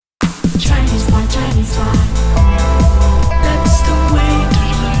Pot, Chinese Pot. That's the way to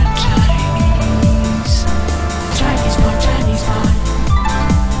learn Chinese. Chinese Pot, Chinese Pot.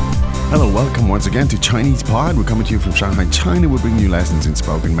 Hello, welcome once again to Chinese Pod. We're coming to you from Shanghai, China. We're bringing you lessons in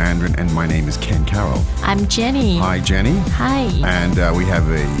spoken Mandarin, and my name is Ken Carroll. I'm Jenny. Hi, Jenny. Hi. And we have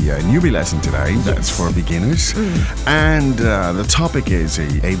a newbie lesson today. That's for beginners. And the topic is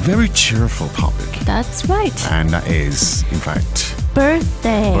a very cheerful topic. That's right. And that is, in fact,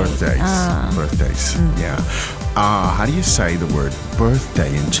 Birthday. Birthdays. Yeah. How do you say the word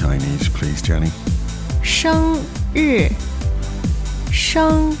birthday in Chinese, please, Jenny? 生日.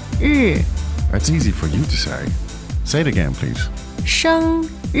 生日. That's easy for you to say. Say it again, please. 生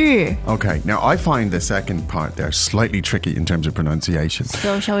日. Okay, now I find the second part there slightly tricky in terms of pronunciation.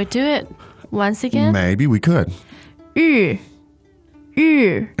 So shall we do it once again? Maybe we could. 日.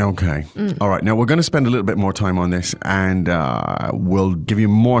 日. Okay. All right. Now we're going to spend a little bit more time on this, and we'll give you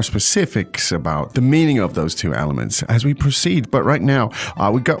more specifics about the meaning of those two elements as we proceed. But right now,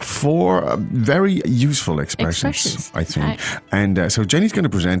 we've got four very useful expressions, I think. Right. And so Jenny's going to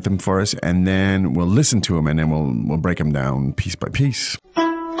present them for us, and then we'll listen to them, and then we'll break them down piece by piece.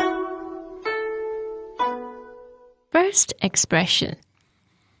 First expression.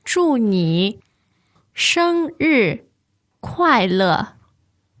 祝你生日快乐.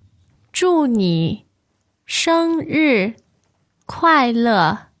 祝你生日快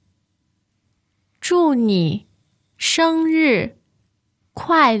乐. 祝你生日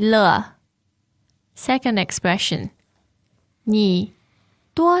快乐. Second expression. 你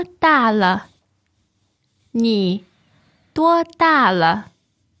多大了? 你多大了?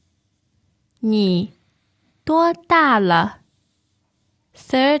 你多大了?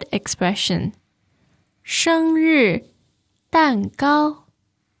 Third expression. 生日蛋糕.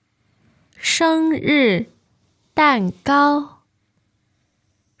 生日蛋糕.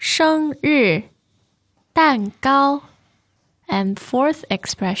 生日蛋糕. And fourth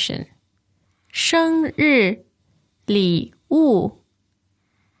expression. 生日礼物.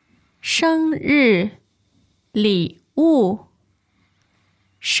 生日礼物.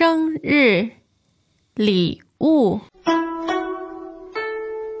 生日礼物.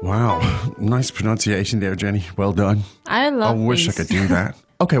 Wow. Nice pronunciation there, Jenny. Well done. I love I wish these. I could do that.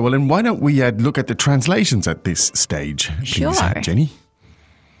 Okay, well then why don't we look at the translations at this stage, please, Sure. Jenny?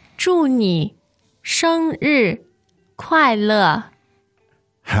 祝你生日快乐.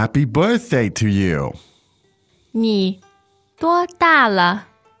 Happy birthday to you. 你多大了?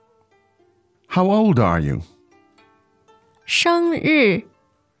 How old are you? 生日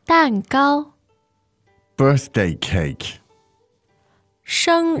蛋糕. Birthday cake.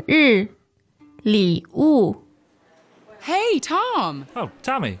 生日礼物. Hey, Tom! Oh,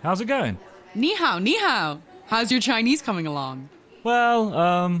 Tammy, how's it going? Ni hao, ni hao. How's your Chinese coming along? Well,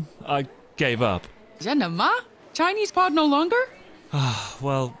 I gave up. 真的吗? Chinese pod no longer?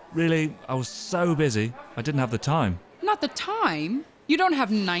 Well, really, I was so busy, I didn't have the time. Not the time. You don't have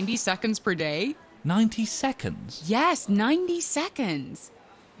 90 seconds per day? 90 seconds? Yes, 90 seconds.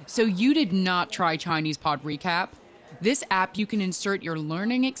 So you did not try Chinese Pod Recap? This app, you can insert your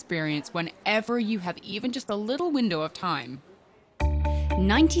learning experience whenever you have even just a little window of time.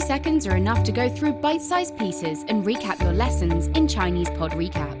 90 seconds are enough to go through bite-sized pieces and recap your lessons in Chinese Pod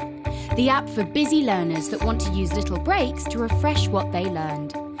Recap, the app for busy learners that want to use little breaks to refresh what they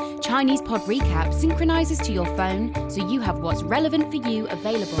learned. Chinese Pod Recap synchronizes to your phone so you have what's relevant for you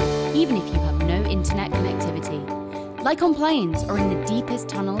available even if you have no internet connectivity, like on planes or in the deepest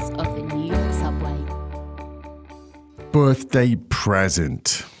tunnels of the New York subway. Birthday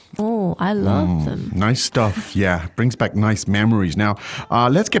present. Oh, I love them. Nice stuff. Yeah, brings back nice memories. Now,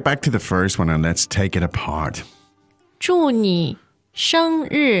 let's get back to the first one and let's take it apart. 祝你生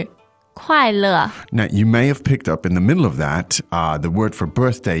日快乐. Now, you may have picked up in the middle of that, the word for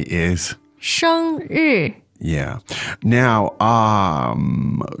birthday is... 生日. Yeah. Now,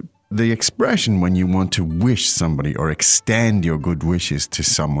 the expression when you want to wish somebody or extend your good wishes to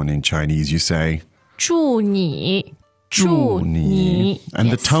someone in Chinese, you say... 祝你. 祝你.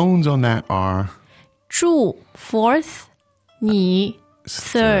 And the Yes. tones on that are... 祝 fourth, 你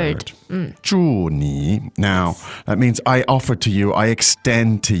third. 祝你. Now, that means I offer to you, I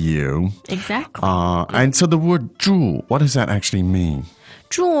extend to you. Exactly. And so the word 祝, what does that actually mean?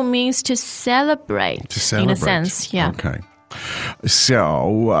 祝 means to celebrate. To celebrate. In a sense, yeah. Okay.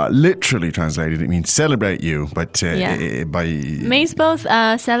 So, literally translated, it means celebrate you, but Yeah. by... Means both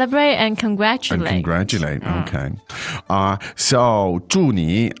celebrate and congratulate. And congratulate, okay. So, 祝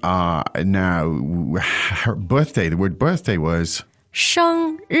你, now, her birthday, the word birthday was...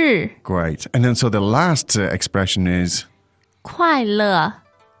 生日 Great. And then so the last expression is... 快乐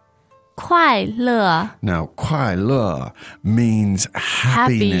快乐 Now, 快乐 means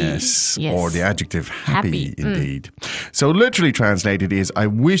happiness, Happy, yes. or the adjective happy, Happy, indeed. So literally translated is, I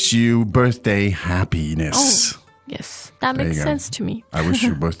wish you birthday happiness. Yes, that There makes you go. sense to me. I wish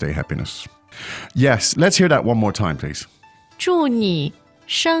you birthday happiness. Yes, let's hear that one more time, please. 祝你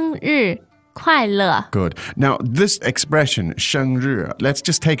生日快乐 Good. Now, this expression, 生日, let's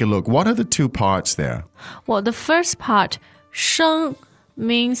just take a look. What are the two parts there? Well, the first part, 生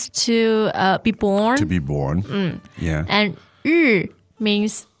means to be born, To be born. Yeah. and 日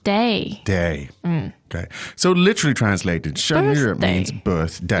means day. Day. Okay. So literally translated, 生日 Birthday. means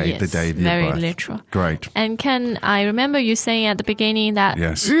birthday, the Yes, day of your very birth. literal. Great. And I remember you saying at the beginning that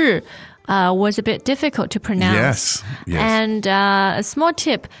Yes. 日 was a bit difficult to pronounce. Yes, yes. And a small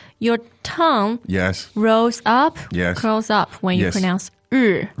tip, your tongue Yes. rolls up, Yes. curls up when you Yes. pronounce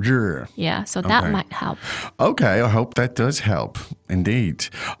日. 日. Yeah, so that Okay. might help. Okay, I hope that does help, indeed.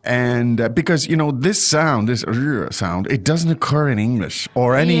 And because, this sound, this sound, it doesn't occur in English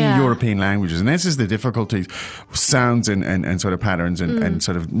or any Yeah. European languages. And this is the difficulty, sounds and sort of patterns and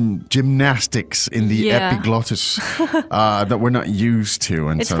sort of gymnastics in the Yeah. epiglottis that we're not used to.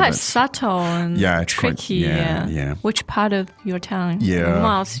 And It's so quite that's- subtle and Yeah, it's quite- tricky. yeah. Which part of your tongue, Yeah. your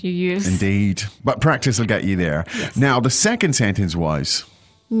mouth you use. Indeed. But practice will get you there. Now, the second sentence was,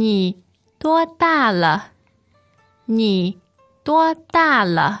 你多大了？你多大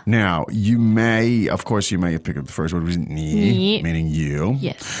了？ now, you may have picked up the first word, was 你, 你 meaning you.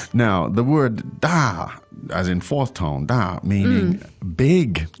 Yes. Now, the word 大, as in fourth tone, 大, meaning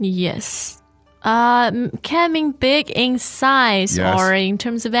big. Yes. Can mean big in size Yes. or in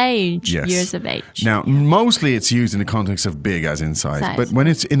terms of age, Yes. years of age. Now, mostly it's used in the context of big, as in size. Size. But when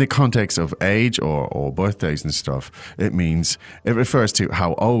it's in the context of age or birthdays and stuff, it refers to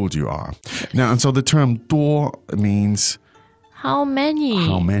how old you are. Now, and so the term 多 means How many?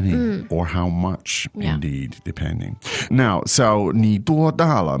 how many or how much, Yeah. indeed, depending. Now, so 你多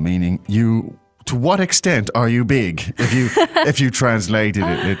大了 meaning you. To what extent are you big? If you translated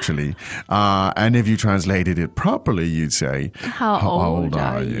it literally, and if you translated it properly, you'd say, How old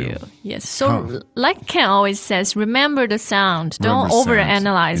are you? Yes. So, How- like Ken always says, remember the sound. Don't Remember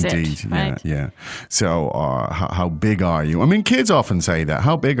overanalyze sounds. it. Indeed, Right? yeah. So, how big are you? I mean, kids often say that.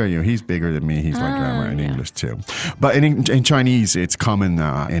 How big are you? He's bigger than me. He's like grammar in English too. But in Chinese, it's common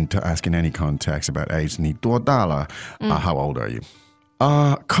to ask in any context about age. 你多大了? How old are you?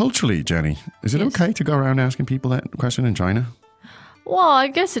 Culturally, Jenny, is it Yes. okay to go around asking people that question in China? Well, I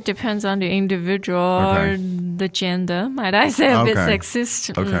guess it depends on the individual Okay. or the gender. Might I say a bit Okay.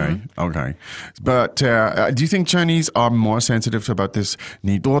 sexist? Okay. But do you think Chinese are more sensitive about this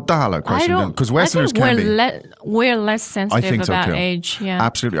你多大了 I question? don't. Because Westerners I think can be. we're less sensitive I think so about too. age. Yeah.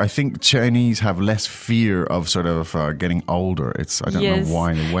 Absolutely. I think Chinese have less fear of sort of getting older. I don't Yes. know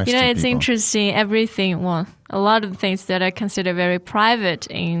why the Western it's people. interesting. Everything, a lot of things that I consider very private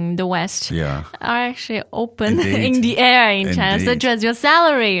in the West Yeah. are actually open Indeed. in the air in China, Indeed. such as your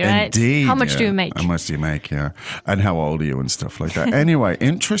salary, right? Indeed. How much do yeah. you make? How much do you make, yeah. And how old are you and stuff like that. Anyway,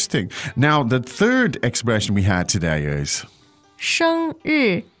 interesting. Now, the third expression we had today is 生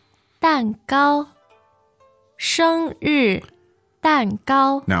日蛋糕，生日蛋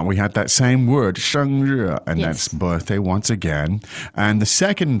糕。 now we had that same word, 生日, and Yes. that's birthday once again. And the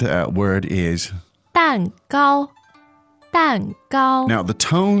second word is 蛋糕，蛋糕。 now the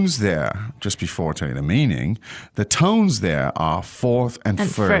tones there, just before telling the meaning, the tones there are fourth and And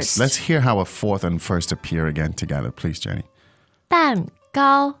first. first. Let's hear how a fourth and first appear again together, please, Jenny. 蛋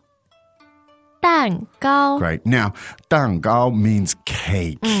糕，蛋糕。 Great. Now, 蛋糕 means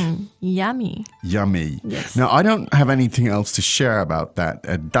cake. Yummy. Yummy. Yes. Now, I don't have anything else to share about that.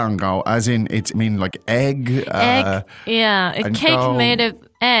 蛋糕, as in, it's mean like egg. Egg. Yeah, a and cake go- made of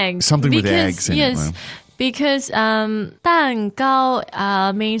eggs. Something with Because- eggs in it, yes, right? Because 蛋糕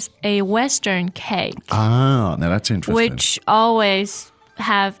means a Western cake, Now that's interesting. which always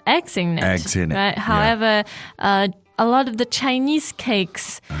have eggs in it. Eggs in it, Right? yeah. However, a lot of the Chinese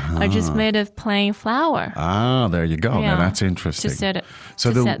cakes are just made of plain flour. there you go. Yeah, Now that's interesting. To set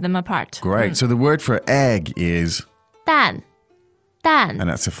the, them apart. great. So the word for egg is, 蛋，蛋。 and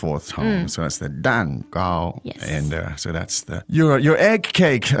that's the fourth tone. So that's the 蛋糕. Yes. And so that's your egg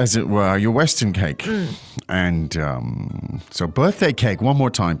cake, as it were, your Western cake. And so birthday cake. One more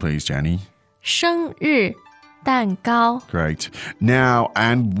time, please, Jenny. 生日蛋糕。 Great. Now,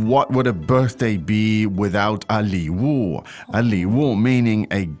 and what would a birthday be without a 礼物? A 礼物 meaning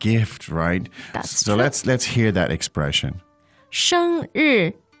a gift, right? That's so true. let's hear that expression. 生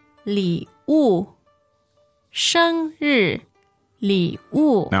日礼物，生日礼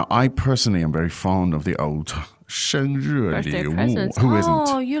物。 Now, I personally am very fond of the old 生日 birthday 礼物 presents. Who Oh,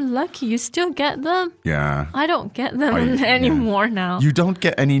 isn't? you're lucky. You still get them? Yeah. I don't get them yeah. anymore now. You don't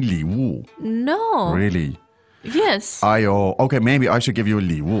get any 礼物 No. Really? Yes. Okay, maybe I should give you a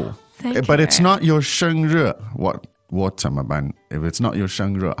礼物 Thank But you. it's not your 生日 What 怎么办? If it's not your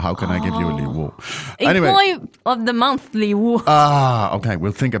生日 how can I give you a 礼物? Anyway. Employee of the month 礼物. Okay,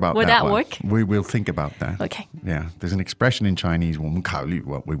 we'll think about Would that that one. work? We will think about that. Okay. Yeah, there's an expression in Chinese, 我们考虑,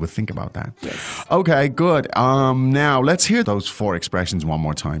 well, we will think about that. Yes. Okay, good. Now, let's hear those 4 expressions one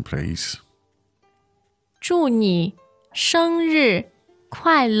more time, please. 祝你生日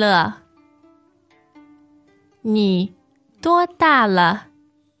快乐。你多大了？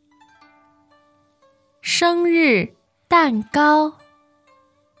生日蛋糕。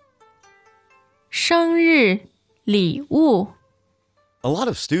生日礼物。 A lot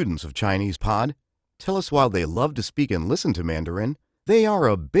of students of Chinese Pod tell us while they love to speak and listen to Mandarin, they are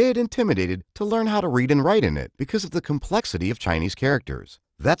a bit intimidated to learn how to read and write in it because of the complexity of Chinese characters.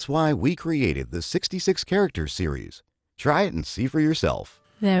 That's why we created the 66 Characters series. Try it and see for yourself.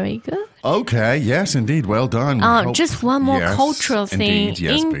 Very good. Okay, yes, indeed. Well done. Just one more Yes, cultural thing. Indeed,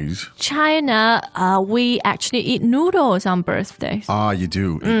 yes, In please. China, we actually eat noodles on birthdays. You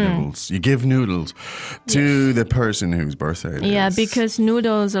do eat noodles. You give noodles to the person whose birthday it Yeah, is. because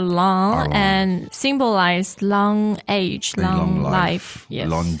noodles are long, Are long. and symbolize long age, long life. Yes.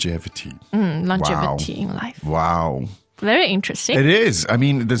 Longevity. Longevity in life. Wow. Very interesting. It is. I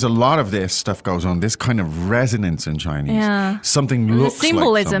mean, there's a lot of this stuff goes on. This kind of resonance in Chinese. Yeah. Something looks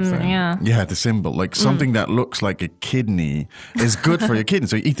symbolism, like something. yeah. Yeah, the symbol. Like something that looks like a kidney is good for your kidney.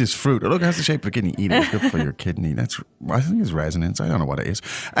 So you eat this fruit. Look, it has the shape of a kidney. Eat it. It's good for your kidney. I think it's resonance. I don't know what it is.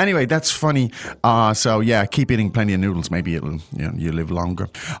 Anyway, that's funny. So yeah, keep eating plenty of noodles. Maybe you live longer.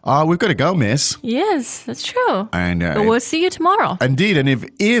 We've got to go, miss. Yes, that's true. And But we'll see you tomorrow. Indeed, and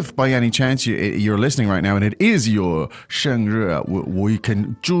if by any chance you're listening right now and it is your 生日, we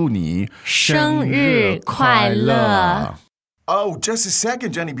can 祝你生日快乐. Oh, just a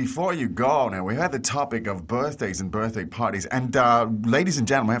second, Jenny, before you go. Now, we had the topic of birthdays and birthday parties. And ladies and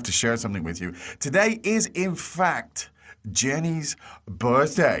gentlemen, I have to share something with you. Today is, in fact, Jenny's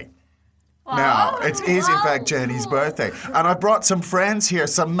birthday. Now, it is in fact Jenny's birthday. And I brought some friends here,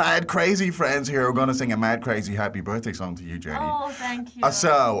 some mad crazy friends here who are going to sing a mad crazy happy birthday song to you, Jenny. Oh, thank you.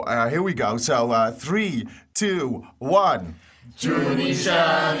 So, here we go. So, 3, 2, 1. 祝你生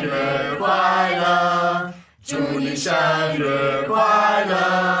日快乐，祝你生日快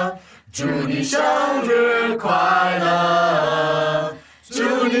乐，祝你生日快乐，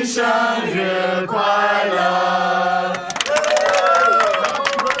祝你生日快乐。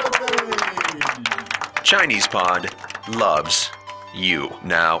 Chinese Pod loves you.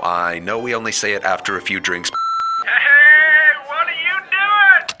 Now, I know we only say it after a few drinks. Hey, what are you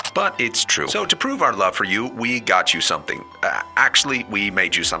doing? But it's true. So to prove our love for you, we got you something. Actually, we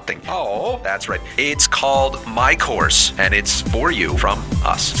made you something. Oh, that's right. It's called My Course, and it's for you from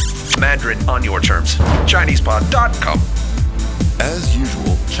us. Mandarin on your terms. ChinesePod.com. As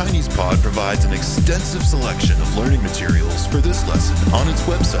usual, ChinesePod provides an extensive selection of learning materials for this lesson on its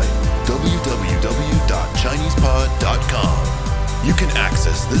website, www.chinesepod.com. You can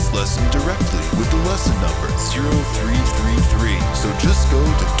access this lesson directly with the lesson number 0333. So just go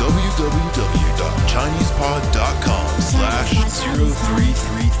to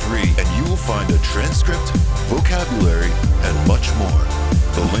www.chinesepod.com/0333 and you will find a transcript, vocabulary, and much more.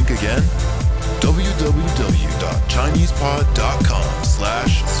 The link again,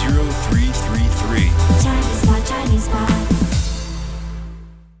 www.chinesepod.com/0333. Chinese Pod, Chinese Pod.